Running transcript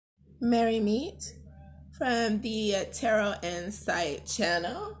Merry Meet from the Tarot Insight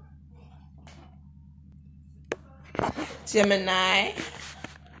channel. Gemini.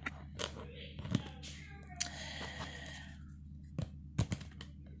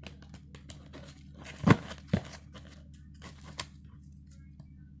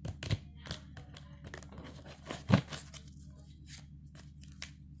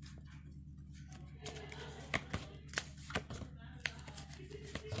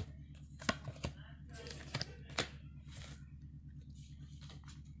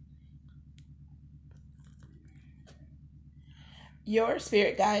 Your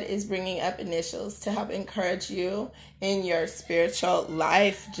spirit guide is bringing up initials to help encourage you in your spiritual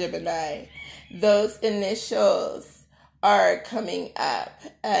life, Gemini. Those initials are coming up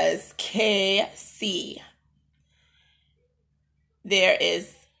as KC. There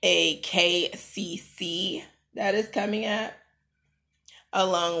is a KCC that is coming up,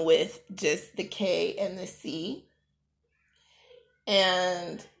 along with just the K and the C.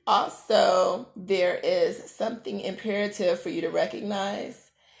 And also, there is something imperative for you to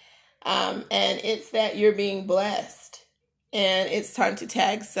recognize, and it's that you're being blessed, and it's time to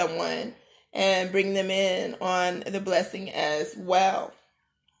tag someone and bring them in on the blessing as well.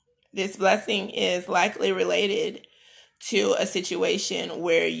 This blessing is likely related to a situation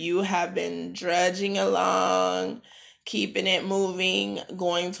where you have been drudging along, keeping it moving,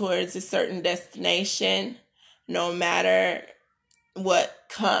 going towards a certain destination, no matter what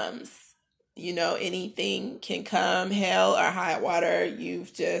comes. You know, anything can come, hell or high water.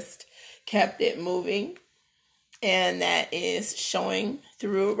 You've just kept it moving, and that is showing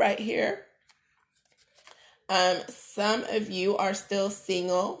through right here. Some of you are still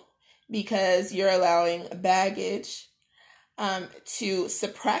single because you're allowing baggage to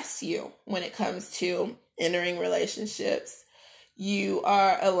suppress you when it comes to entering relationships. You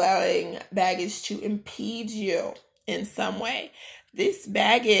are allowing baggage to impede you in some way. This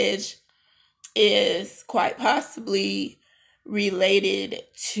baggage is quite possibly related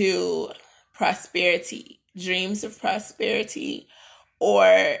to prosperity, dreams of prosperity,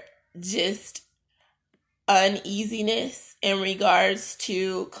 or just uneasiness in regards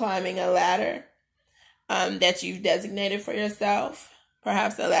to climbing a ladder that you've designated for yourself,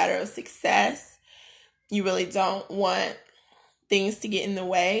 perhaps a ladder of success. You really don't want things to get in the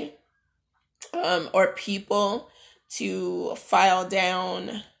way, or people to file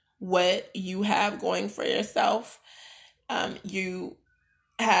down what you have going for yourself. You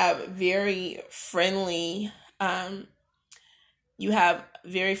have very friendly,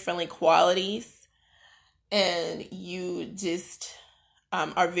 qualities, and you just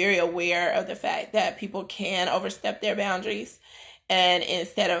are very aware of the fact that people can overstep their boundaries. And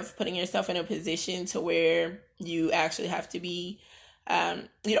instead of putting yourself in a position to where you actually have to be,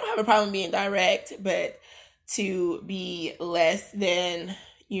 you don't have a problem being direct, but to be less than,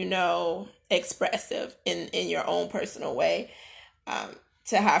 expressive in your own personal way,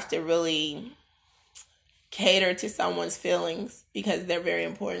 to have to really cater to someone's feelings because they're very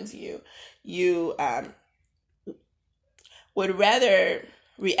important to you. You would rather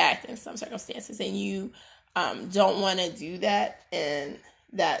react in some circumstances, and you don't want to do that, and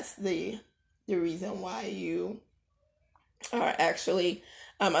that's the reason why you are actually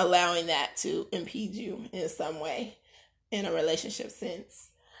allowing that to impede you in some way in a relationship sense.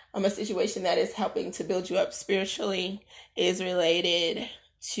 A situation that is helping to build you up spiritually is related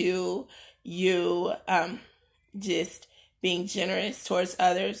to you just being generous towards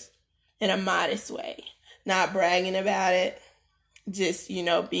others in a modest way, not bragging about it, just,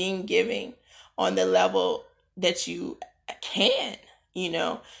 being giving on the level that you can.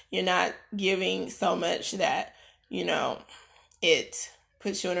 You're not giving so much that, it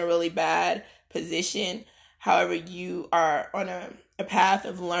puts you in a really bad position. However, you are on a path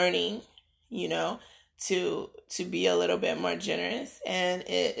of learning, to be a little bit more generous, and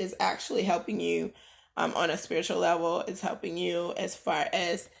it is actually helping you on a spiritual level. It's helping you as far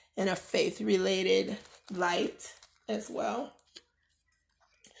as in a faith-related light as well.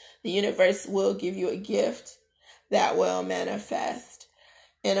 The universe will give you a gift that will manifest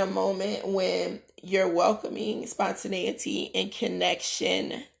in a moment when you're welcoming spontaneity and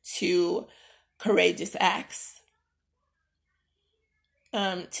connection to courageous acts,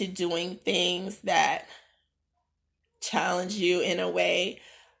 to doing things that challenge you in a way,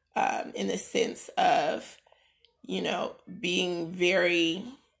 in the sense of, being very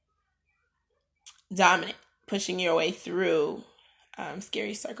dominant, pushing your way through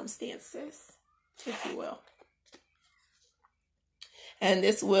scary circumstances, if you will. And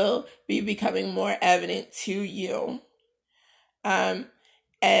this will be becoming more evident to you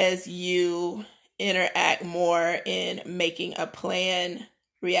as you interact more in making a plan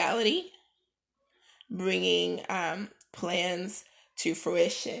reality, bringing plans to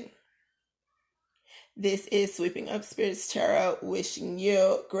fruition. This is Sweeping Up Spirits Tarot, wishing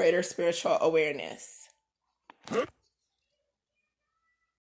you greater spiritual awareness.